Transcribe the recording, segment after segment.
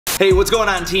Hey, what's going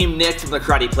on, team? Nick from the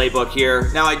Karate Playbook here.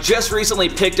 Now, I just recently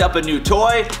picked up a new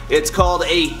toy. It's called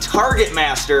a Target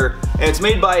Master, and it's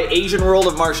made by Asian World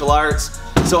of Martial Arts.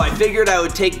 So I figured I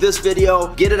would take this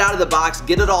video, get it out of the box,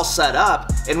 get it all set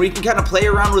up, and we can kind of play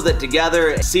around with it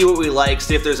together, see what we like,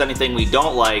 see if there's anything we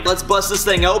don't like. Let's bust this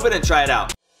thing open and try it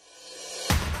out.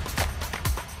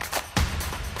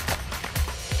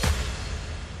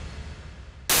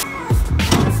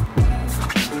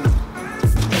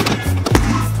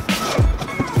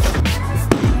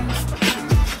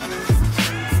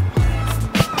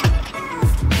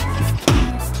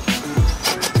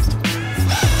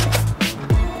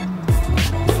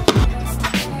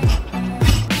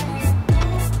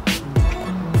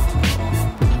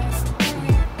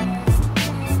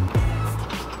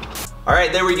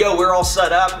 Alright, there we go, we're all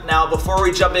set up. Now before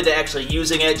we jump into actually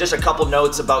using it, just a couple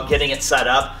notes about getting it set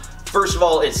up. First of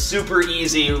all, it's super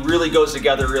easy, really goes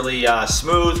together really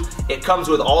smooth. It comes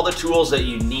with all the tools that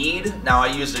you need. Now I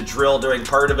used a drill during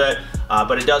part of it,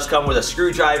 but it does come with a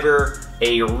screwdriver,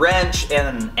 a wrench,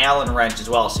 and an Allen wrench as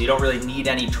well. So you don't really need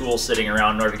any tools sitting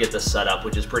around in order to get this set up,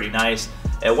 which is pretty nice.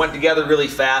 It went together really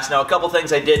fast. Now a couple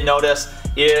things I did notice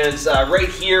is right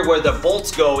here where the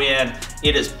bolts go in,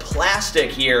 it is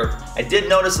plastic here. I did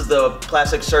notice that the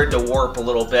plastic started to warp a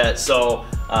little bit, so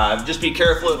just be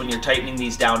careful when you're tightening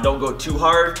these down. Don't go too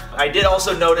hard. I did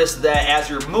also notice that as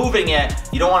you're moving it,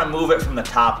 you don't want to move it from the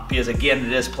top because again,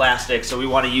 it is plastic, so we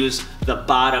want to use the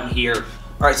bottom here.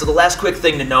 All right, so the last quick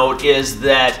thing to note is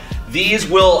that these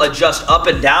will adjust up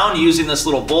and down using this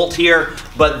little bolt here,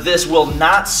 but this will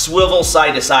not swivel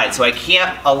side to side. So I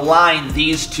can't align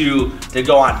these two to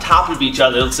go on top of each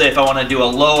other. Let's say if I want to do a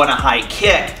low and a high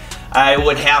kick, I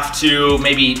would have to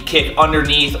maybe kick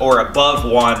underneath or above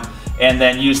one and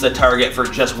then use the target for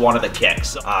just one of the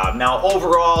kicks. Now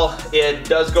overall, it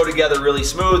does go together really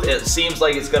smooth. It seems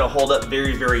like it's gonna hold up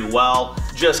very, very well.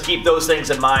 Just keep those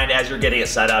things in mind as you're getting it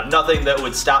set up. Nothing that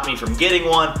would stop me from getting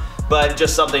one, but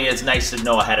just something that's nice to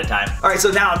know ahead of time. All right, so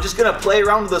now I'm just gonna play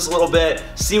around with this a little bit,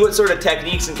 see what sort of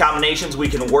techniques and combinations we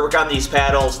can work on these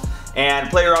paddles, and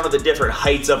play around with the different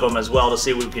heights of them as well to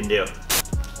see what we can do.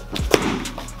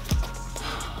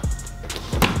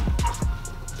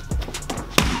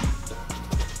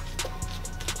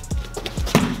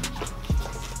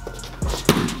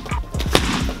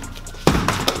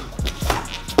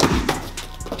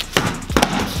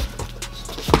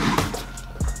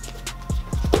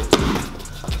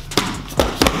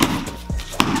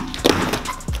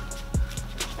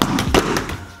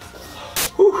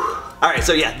 Alright,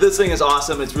 so yeah, this thing is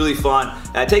awesome. It's really fun.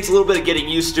 It takes a little bit of getting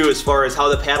used to as far as how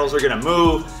the paddles are going to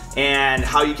move and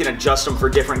how you can adjust them for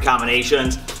different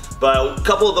combinations. But a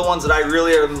couple of the ones that I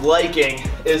really am liking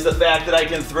is the fact that I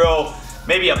can throw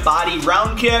maybe a body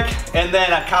round kick and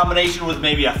then a combination with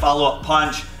maybe a follow-up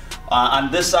punch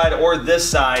on this side or this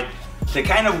side to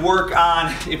kind of work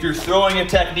on if you're throwing a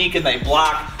technique and they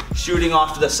block, shooting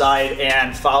off to the side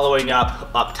and following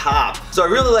up top. So I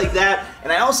really like that,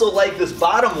 and I also like this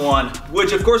bottom one,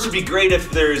 which of course would be great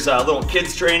if there's little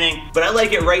kids training, but I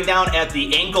like it right down at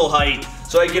the ankle height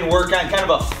so I can work on kind of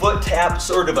a foot tap,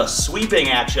 sort of a sweeping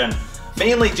action,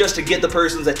 mainly just to get the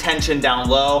person's attention down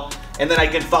low, and then I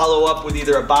can follow up with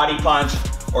either a body punch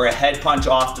or a head punch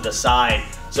off to the side.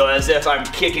 So as if I'm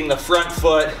kicking the front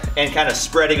foot and kind of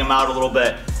spreading them out a little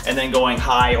bit and then going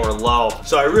high or low.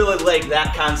 So I really like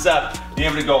that concept, being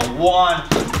able to go one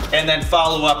and then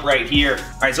follow up right here.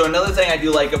 All right, so another thing I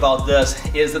do like about this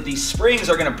is that these springs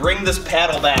are gonna bring this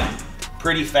paddle back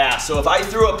pretty fast. So if I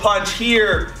threw a punch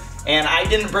here and I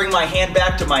didn't bring my hand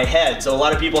back to my head, so a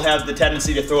lot of people have the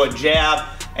tendency to throw a jab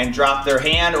and drop their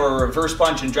hand or a reverse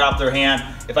punch and drop their hand.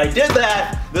 If I did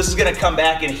that, this is gonna come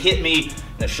back and hit me in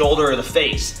the shoulder or the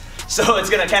face. So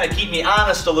it's gonna kind of keep me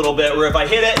honest a little bit, where if I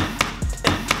hit it,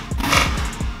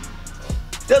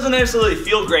 doesn't necessarily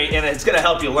feel great, and it's gonna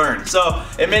help you learn. So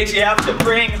it makes you have to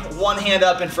bring one hand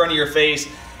up in front of your face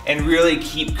and really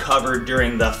keep covered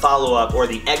during the follow-up or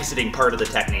the exiting part of the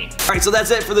technique. All right, so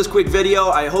that's it for this quick video.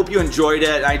 I hope you enjoyed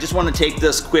it. I just want to take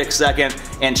this quick second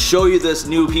and show you this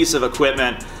new piece of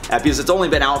equipment because it's only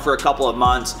been out for a couple of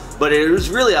months, but it was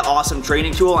really an awesome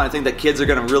training tool, and I think that kids are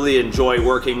gonna really enjoy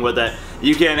working with it.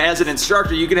 You can, as an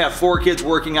instructor, you can have 4 kids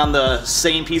working on the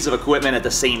same piece of equipment at the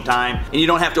same time, and you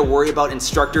don't have to worry about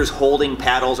instructors holding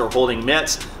paddles or holding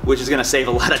mitts, which is gonna save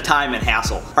a lot of time and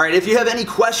hassle. All right, if you have any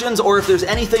questions or if there's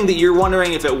anything that you're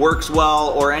wondering if it works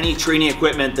well or any training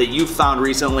equipment that you've found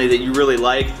recently that you really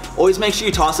like, always make sure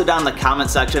you toss it down in the comment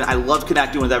section. I love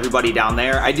connecting with everybody down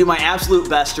there. I do my absolute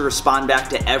best to respond back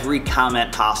to every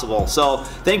comment possible. So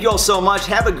thank you all so much.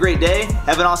 Have a great day.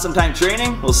 Have an awesome time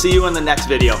training. We'll see you in the next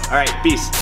video. All right, peace.